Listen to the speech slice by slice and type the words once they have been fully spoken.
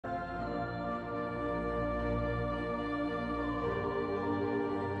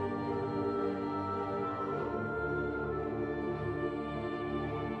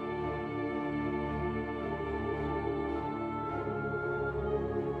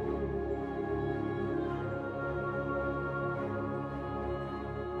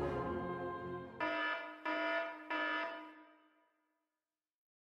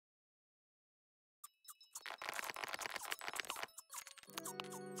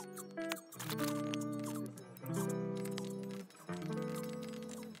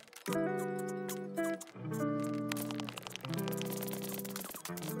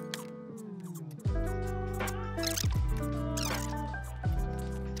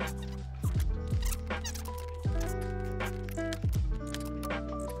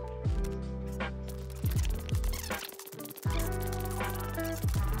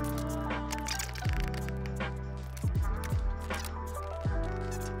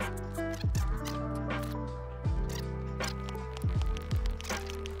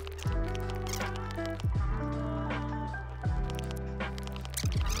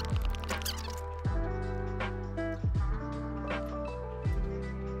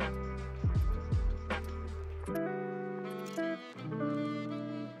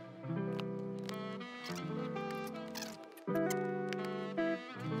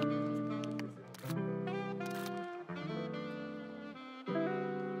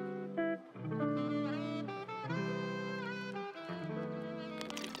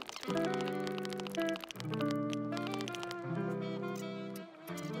So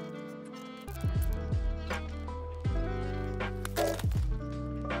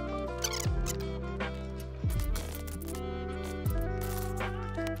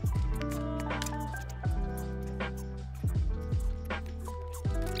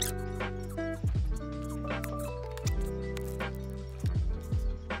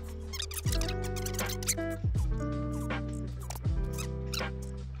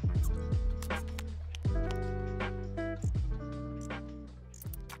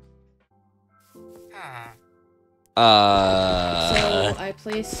I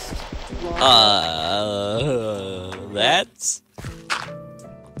placed that's...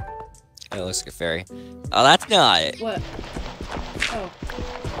 Oh, it looks like a fairy. Oh, that's not it. What? Oh.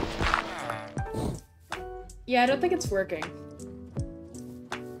 Yeah, I don't think it's working.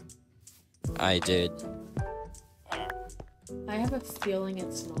 I did. I have a feeling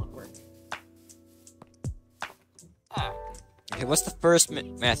it's not working. Okay, what's the first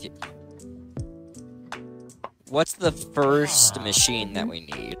Matthew? What's the first machine that we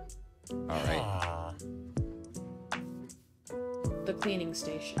need? Alright. The cleaning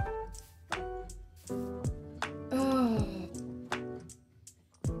station. Oh.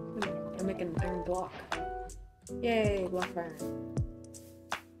 I'm making an iron block. Yay, block of iron.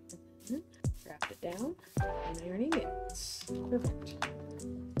 Craft it down. And iron ingots. Perfect.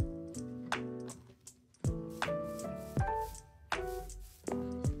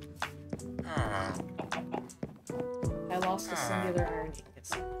 I lost a singular iron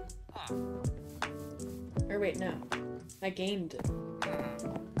ingots. Or wait, no. I gained it.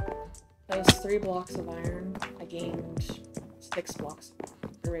 That was 3 blocks of iron. I gained 6 blocks.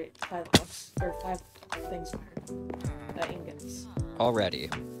 Or wait, 5 blocks. Or 5 things of iron. Ingots. Already.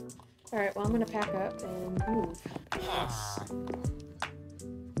 Alright, well I'm gonna pack up and move.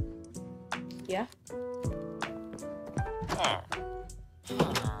 Yeah?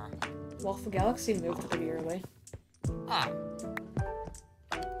 Waffle Galaxy moved pretty early.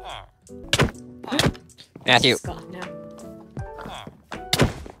 Matthew. It's gone now.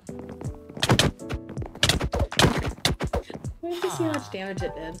 Wait to see how much damage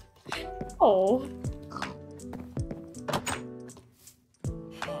it did. Oh.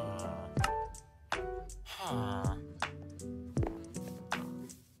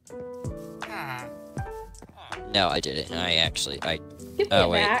 No, I didn't. Give Oh,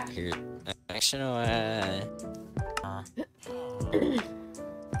 me wait. back. Here. Actually, no, I'm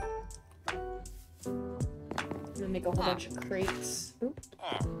gonna make a whole bunch of crates. Oop.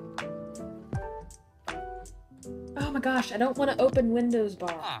 Oh my gosh, I don't want to open Windows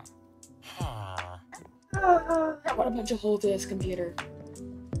bar. I want a bunch of holes to this computer.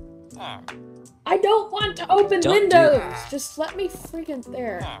 I don't want to open Windows! Just let me freaking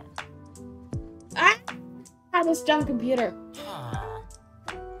there. Ah! This dumb computer.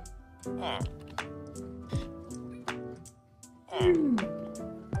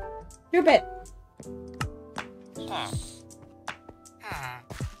 Stupid.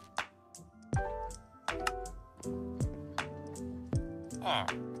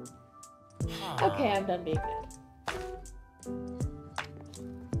 Okay, I'm done being mad.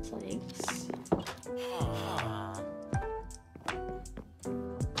 Planks.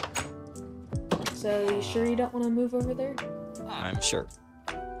 So, you sure you don't want to move over there? I'm sure.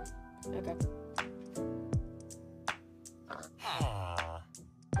 Okay.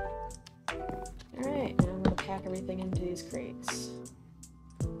 Alright, now I'm gonna pack everything into these crates.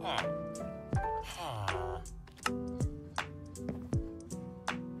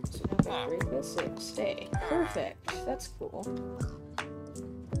 So now if I break this, it'll stay. Perfect. That's cool.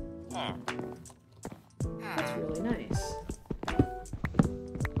 That's really nice.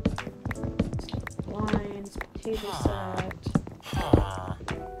 Blinds, table set,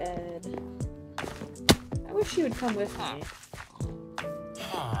 bed. I wish you would come with me.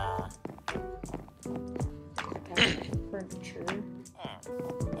 Okay, furniture.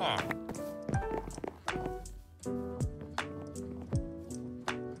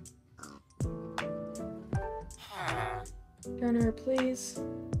 Turner, please.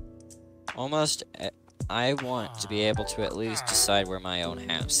 Almost. I want to be able to at least decide where my own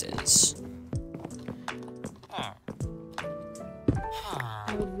house is. I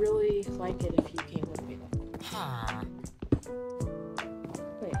would really like it if you came with me, though.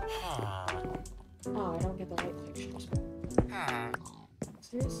 Wait. Oh, I don't get the light fixtures.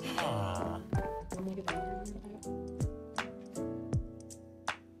 Seriously? Let me get the light.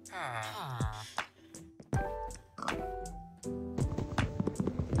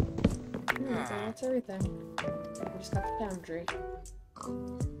 So that's everything. I just got the foundry.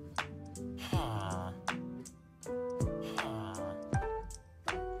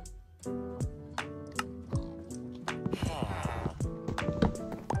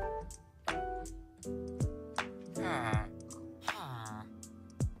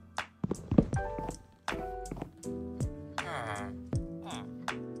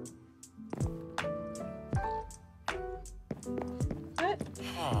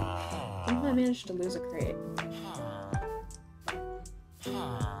 Somehow I managed to lose a crate.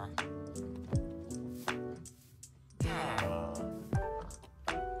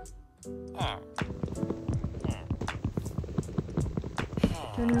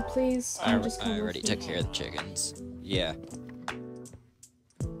 Turner, please. I already took care of the chickens. Yeah.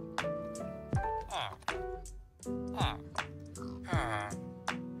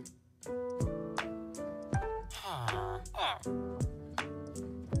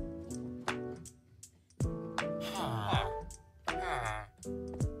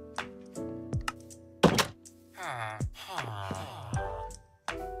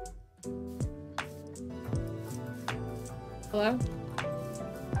 Hello?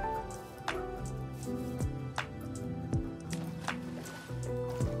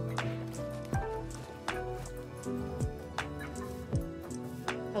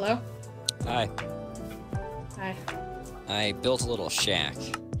 Hello? Hi. Hi. I built a little shack.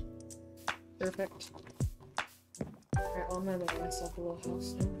 Perfect. Alright, well, I'm gonna make myself a little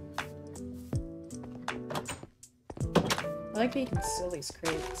house now. I like that you can steal these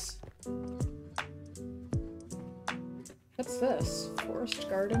crates. What's this? Forest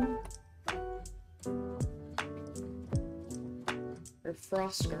garden? Or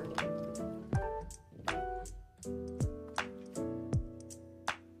frost garden?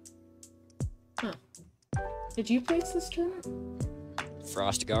 Huh. Did you place this Turner?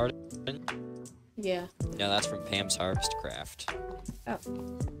 Frost garden? Yeah. No, that's from Pam's Harvest Craft. Oh.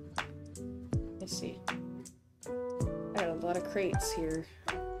 I see. I got a lot of crates here.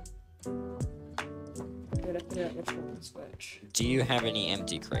 Gotta figure out which one's which. Do you have any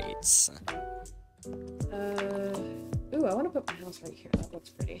empty crates? Ooh, I want to put my house right here. That looks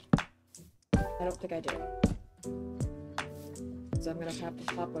pretty. I don't think I do. So I'm gonna have to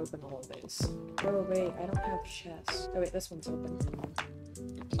pop open all of these. Oh wait, I don't have chests. Oh wait, this one's open.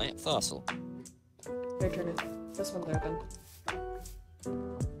 Plant fossil. Here, turn it. This one's open.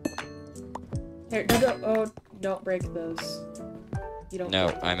 Here, oh, don't break those. You don't. No,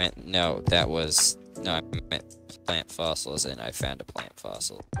 I meant no. That was no. I meant plant fossils, and I found a plant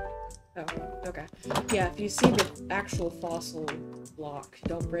fossil. Oh, okay. Yeah, if you see the actual fossil block,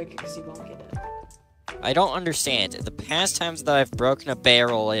 don't break it because you won't get it. I don't understand. The past times that I've broken a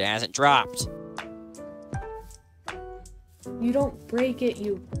barrel, it hasn't dropped. You don't break it,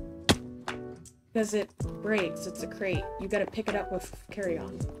 because it breaks. It's a crate. You gotta pick it up with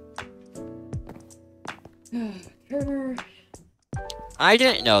carry-on. Turner. I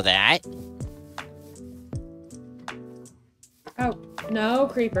didn't know that. Oh, no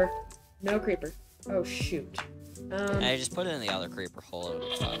creeper. No creeper. Oh, shoot. I just put it in the other creeper hole. It would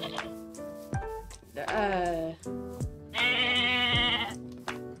be fine.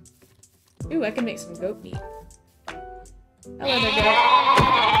 Ooh, I can make some goat meat. Hello there, goat.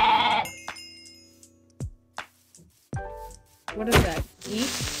 What is that?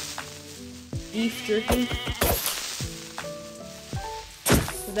 Beef? Beef jerky?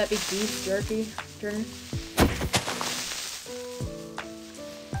 Would that be beef jerky, Turner?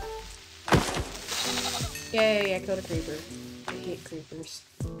 Yay, I killed a creeper. I hate creepers.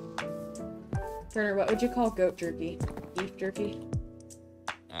 Turner, what would you call goat jerky? Beef jerky?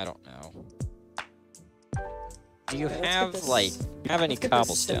 I don't know. Do you Okay, have, like, have any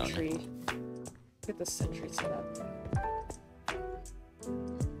cobblestone? Let's get this sentry set up.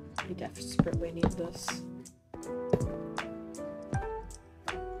 We desperately need this.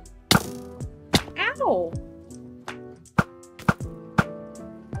 Ow!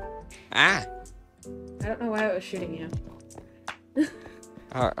 Ah! I don't know why I was shooting you.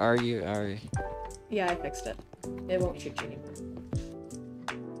 Are you? Yeah, I fixed it. It won't shoot you anymore.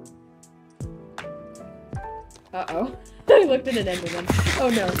 Uh-oh. I looked at an enderman. Oh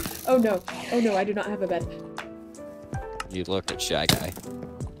no. Oh no. Oh no, I do not have a bed. You looked at Shy Guy.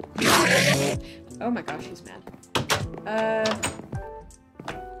 Oh my gosh, he's mad.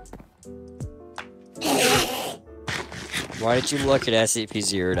 Why did you look at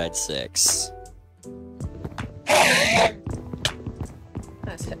SCP-096?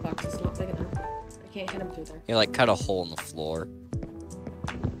 This hitbox is not big enough. I can't hit him through there. You, like, cut a hole in the floor.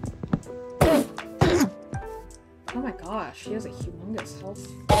 Oh my gosh, he has a humongous health.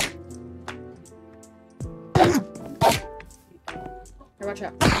 Here, watch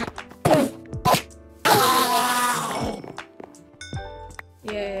out.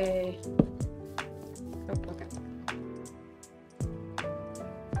 Yay. Oh, okay.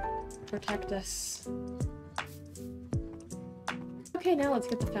 Protect us. Okay, now let's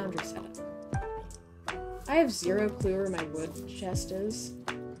get the foundry set up. I have zero clue where my wood chest is,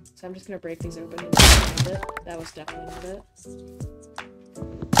 so I'm just gonna break these open and find it. That was definitely not it.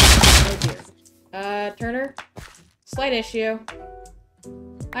 Turner? Slight issue.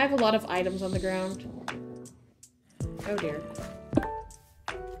 I have a lot of items on the ground. Oh dear.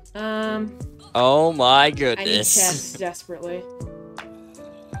 Oh my I need goodness. chests desperately.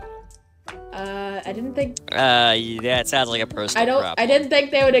 I didn't think. Yeah, it sounds like a personal problem. I didn't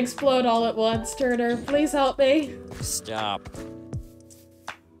think they would explode all at once, Turner. Please help me. Stop.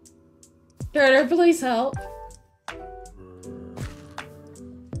 Turner, please help.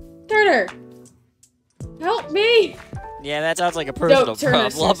 Turner! Help me! Yeah, that sounds like a personal Turner,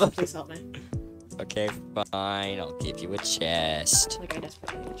 problem. seriously, please help me. Okay, fine. I'll give you a chest. Like, I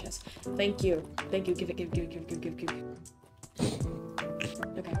desperately need a chest. Thank you. Thank you. Give it.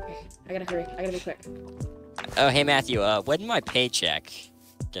 Okay. I gotta hurry. I gotta be quick. Oh, hey, Matthew, when my paycheck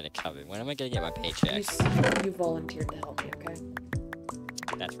gonna come in? When am I gonna get my paycheck? You volunteered to help me, okay?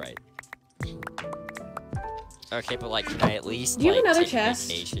 That's right. Okay, but, like, can I at least, Do you have like, another take a chest,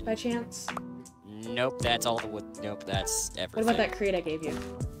 vacation? by chance? Nope, that's all the wood. Nope, that's everything. What about that crate I gave you?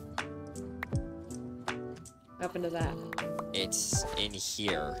 Up into that. It's in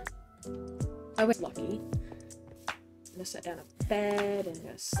here. I was lucky. I'm gonna sit down a bed and I'm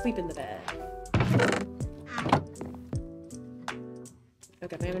gonna sleep in the bed.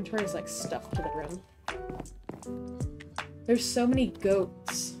 Okay, my inventory is like stuffed to the brim. There's so many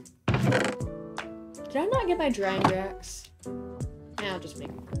goats. Did I not get my drying racks? Nah, I'll just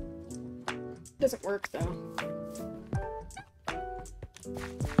make more. Doesn't work though.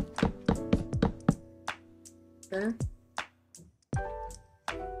 Sure.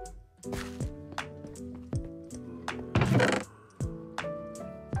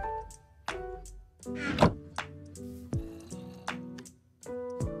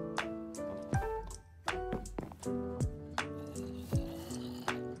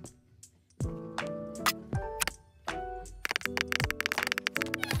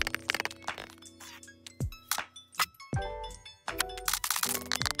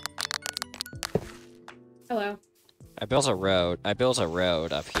 Hello. I built a road.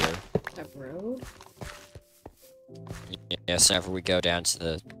 Up here. A road? Yeah, so whenever we go down to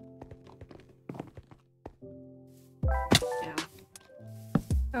the... Yeah.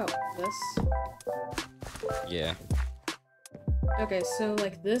 Oh, this? Yeah. Okay, so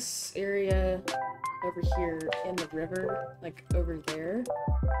like this area over here in the river, like over there,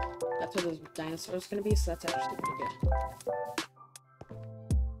 that's where those dinosaurs gonna be, so that's actually pretty good.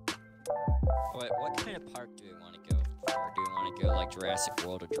 Wait, what kind of park do we want to go for? Do we want to go like Jurassic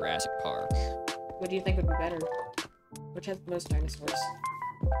World or Jurassic Park? What do you think would be better? Which has the most dinosaurs?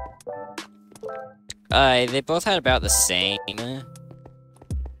 They both had about the same.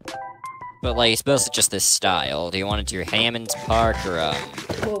 But like, it's mostly just this style. Do you want to do Hammond's Park or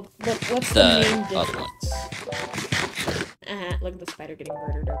Well, what's the the main other one? difference? Look at the spider getting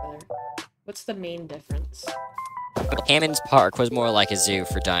murdered over there. What's the main difference? Hammond's Park was more like a zoo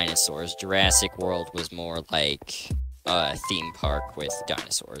for dinosaurs. Jurassic World was more like a theme park with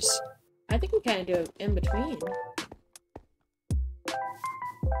dinosaurs. I think we kind of do it in between.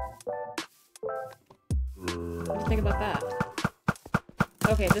 What do you think about that?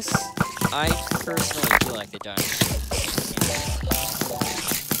 Okay, this... I personally feel like the dinosaurs...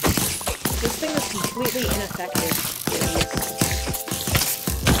 This thing is completely ineffective.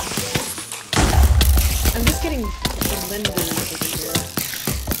 I'm just getting lenders over here.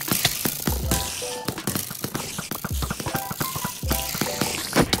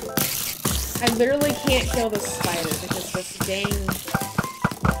 I literally can't kill this spider because this dang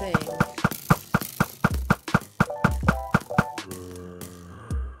thing.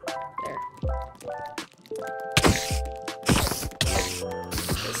 There.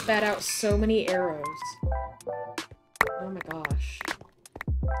 It spat out so many arrows. Oh my gosh.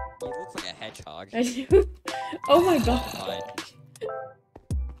 You look like a hedgehog. I do. Oh my god.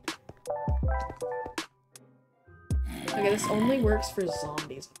 Okay, this only works for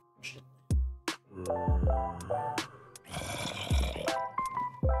zombies.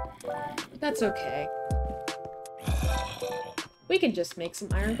 That's okay. We can just make some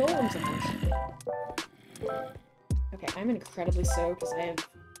iron golems eventually. Okay, I'm incredibly soaked because I have...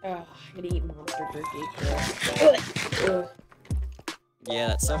 I'm gonna eat monster jerky. Ugh. Yeah,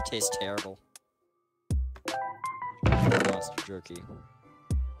 that stuff tastes terrible. Monster jerky.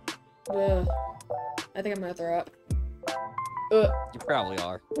 Ugh. I think I'm gonna throw up. Ugh. You probably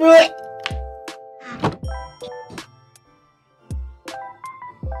are. Ugh.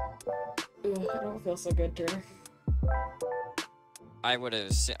 Ugh, I don't feel so good, Turner. I would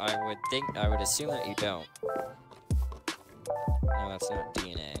assume that you don't. No, that's not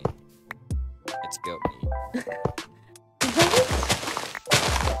DNA. It's goat meat.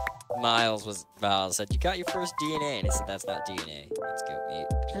 What? Miles said, "You got your first DNA," and I said, "That's not DNA. That's goat meat."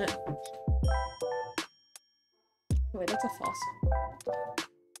 Wait, that's a fossil.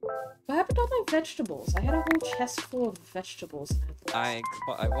 What happened to all my vegetables? I had a whole chest full of vegetables. I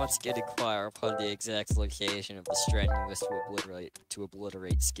once did inquire upon the exact location of the strenuous to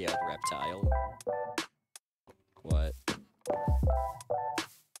obliterate scaled reptile. What?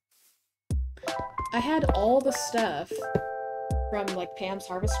 I had all the stuff from like Pam's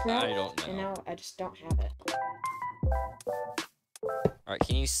harvest crop. I don't know. And now I just don't have it. Alright,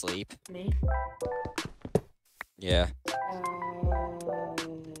 can you sleep? Me? Yeah.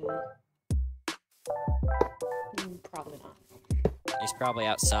 Probably not. He's probably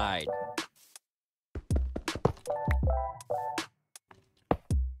outside.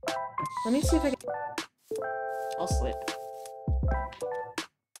 Let me see if I can. I'll sleep.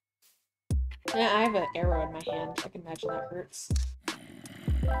 Yeah, I have an arrow in my hand. I can imagine that hurts.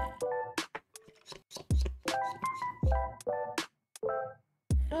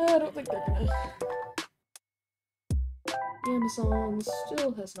 I don't think they're gonna. Amazon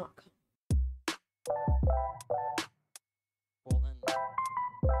still has not come. Well then.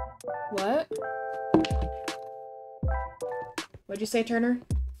 What? What'd you say, Turner?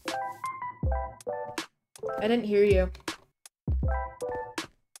 I didn't hear you.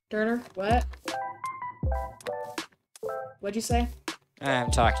 Turner, what? What'd you say?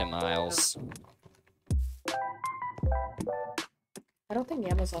 I'm talking to Miles. I don't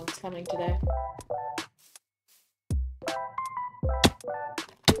think Amazon's coming today.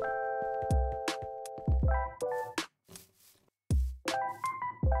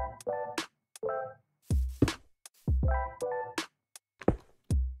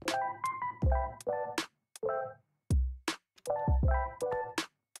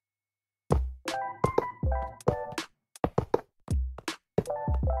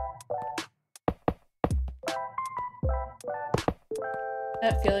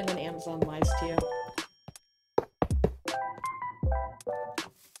 That feeling when Amazon lies to you.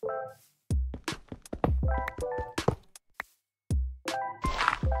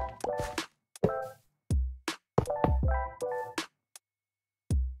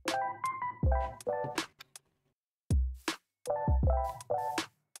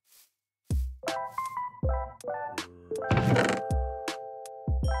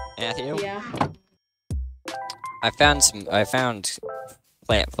 Matthew? Yeah. I found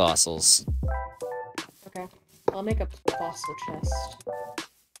plant fossils. Okay. I'll make a fossil chest.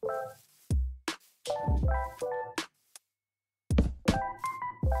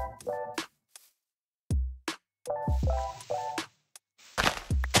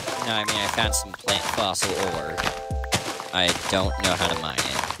 No, I mean I found some plant fossil ore. I don't know how to mine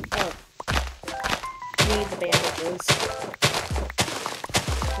it. Oh. We need the bandages.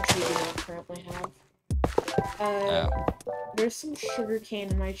 Which we do not currently have. There's some sugarcane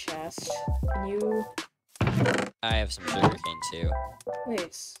in my chest. Can you... I have some sugarcane too.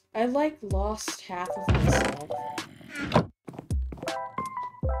 Wait. I, like, lost half of myself.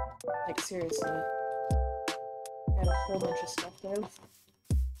 Like, seriously. I had a whole bunch of stuff there.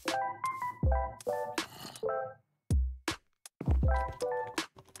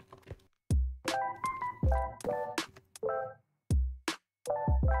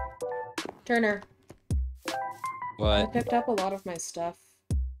 Turner. I What? picked up a lot of my stuff.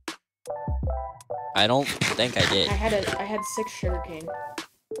 I don't think I did. I had 6 sugarcane.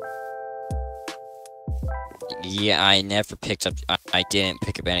 Yeah, I never picked up. I didn't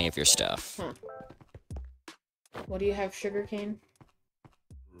pick up any of your stuff. Huh. What do you have, sugarcane?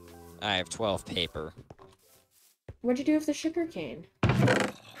 I have 12 paper. What'd you do with the sugarcane?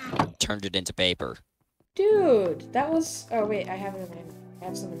 Turned it into paper. Dude, that was... Oh, wait, I have it in my... I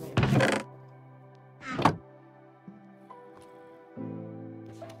have some in my...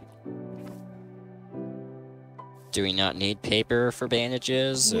 Do we not need paper for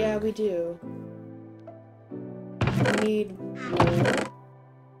bandages? Yeah, we do. We need wool,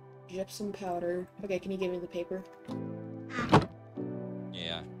 gypsum powder. Okay, can you give me the paper?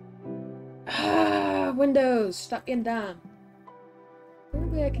 Yeah. Ah, Windows, stop being dumb.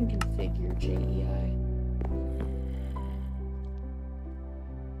 Maybe I can configure JEI.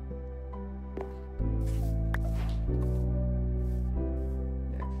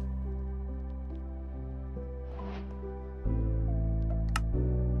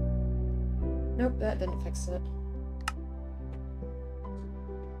 Nope, that didn't fix it.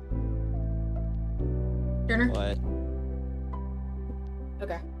 Turner? What?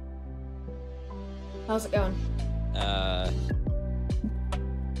 Okay. How's it going? I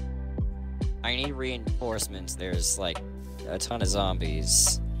need reinforcements. There's like a ton of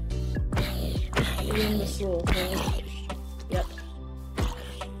zombies. Maybe in this little hole. Yep.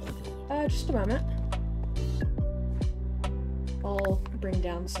 Just a moment. I'll bring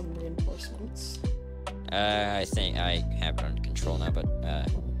down some reinforcements. I think I have it under control now, but,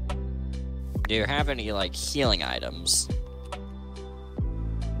 do you have any, like, healing items?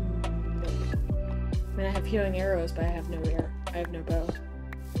 Nope. I mean, I have healing arrows, but I have no I have no bow.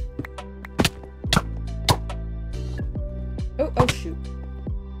 Oh, shoot.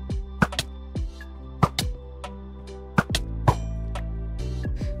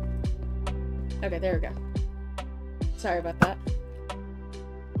 Okay, there we go. Sorry about that.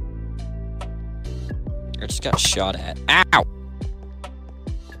 I just got shot at. Ow!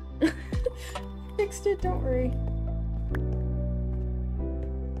 Fixed it, don't worry.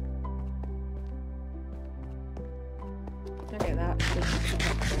 Okay, that should...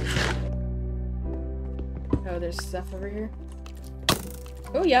 Oh, there's stuff over here.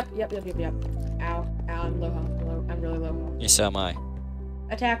 Oh, yep. Ow, I'm low health. I'm really low health. Yes, so am I.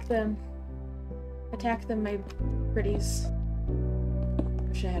 Attack them. Attack them, my pretties.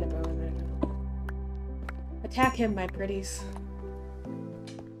 Wish I had a bow in there. Attack him, my pretties.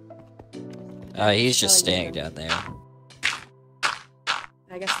 He's just standing down there.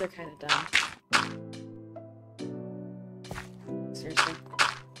 I guess they're kind of dumb. Seriously.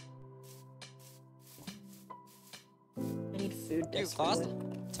 I need food desperately.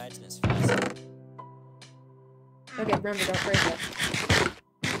 Titanus fast. Okay, remember, don't break it.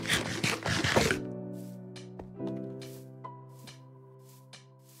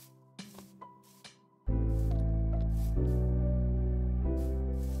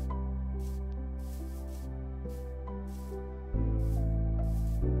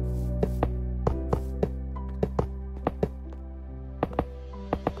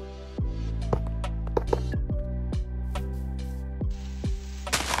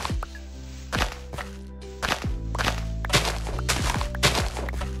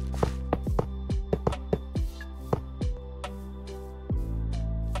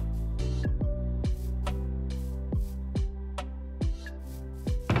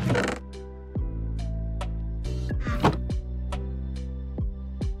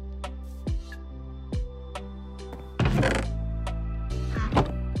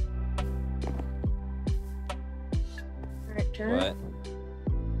 What?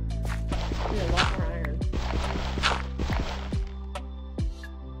 We need a lot more iron.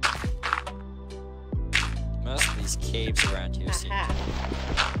 Most of these caves around here seem to be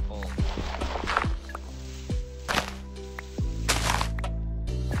full.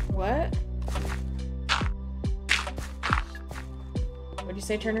 What? What'd you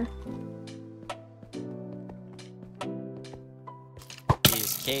say, Turner?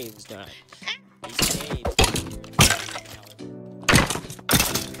 These caves don't. These caves.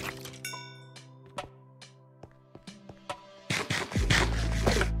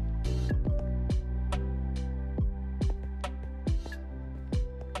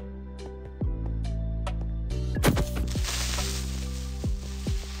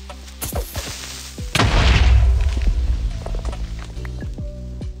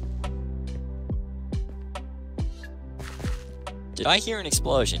 Did I hear an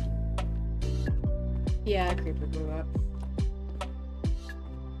explosion? Yeah, a creeper blew up.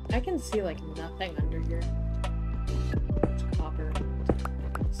 I can see, like, nothing under here. It's copper.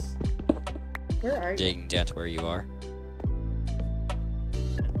 Where are you? Digging down to where you are.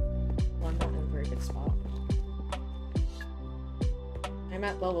 Well, I'm not in a very good spot. I'm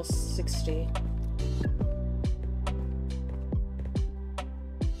at level 60.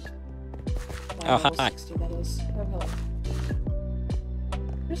 Oh, Level hi. 60, that is. Oh, hello.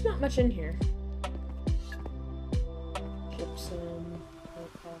 There's not much in here. Gypsum,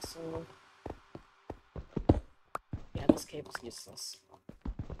 old castle. Yeah, this cave is useless.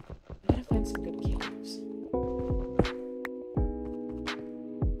 I gotta find some good caves.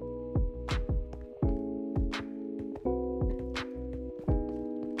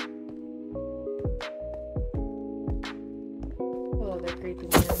 Hello there, creepy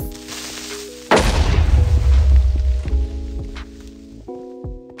man.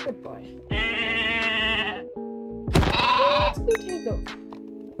 Good boy. Let's go take a...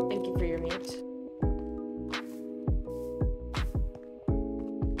 Thank you for your meat.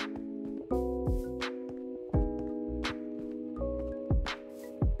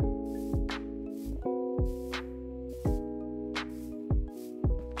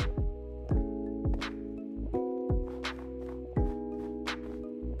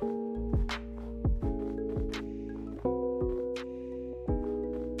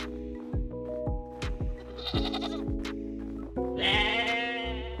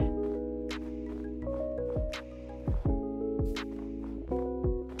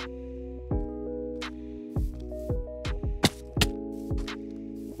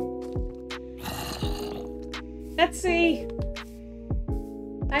 Betsy!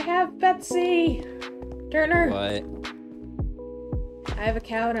 I have Betsy! Turner! What? I have a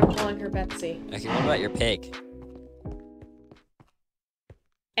cow and I'm calling her Betsy. Okay, what about your pig?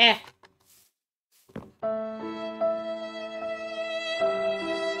 Eh.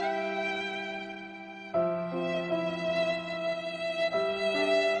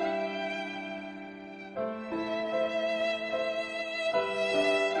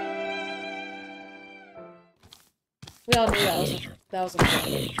 We all knew that was a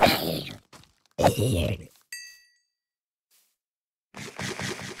pig. I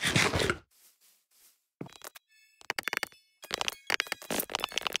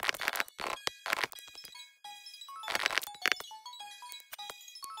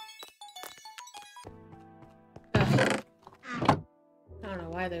don't know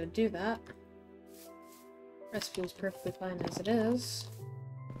why they would do that. Recipe was perfectly fine as it is.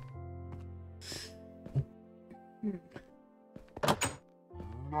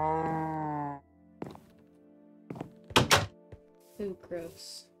 Ooh,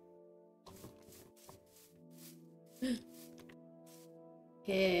 gross.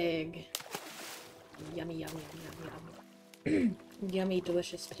 Pig. Yummy, yummy, yummy, yummy. Yummy,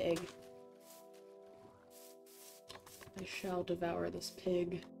 delicious pig. I shall devour this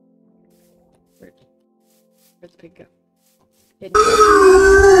pig. Where'd the pig go? It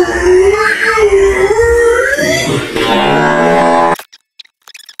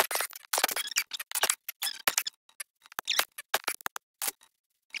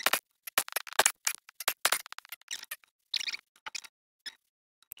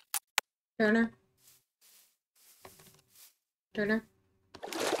Turner? Turner?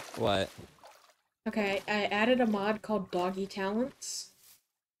 What? Okay, I added a mod called Doggy Talents.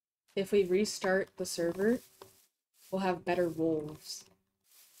 If we restart the server, we'll have better wolves.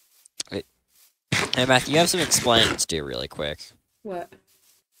 Wait. Hey, Matthew, you have some explaining to do really quick. What?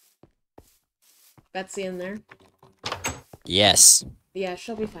 Betsy in there? Yes. Yeah,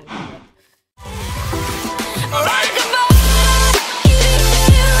 she'll be fine with it.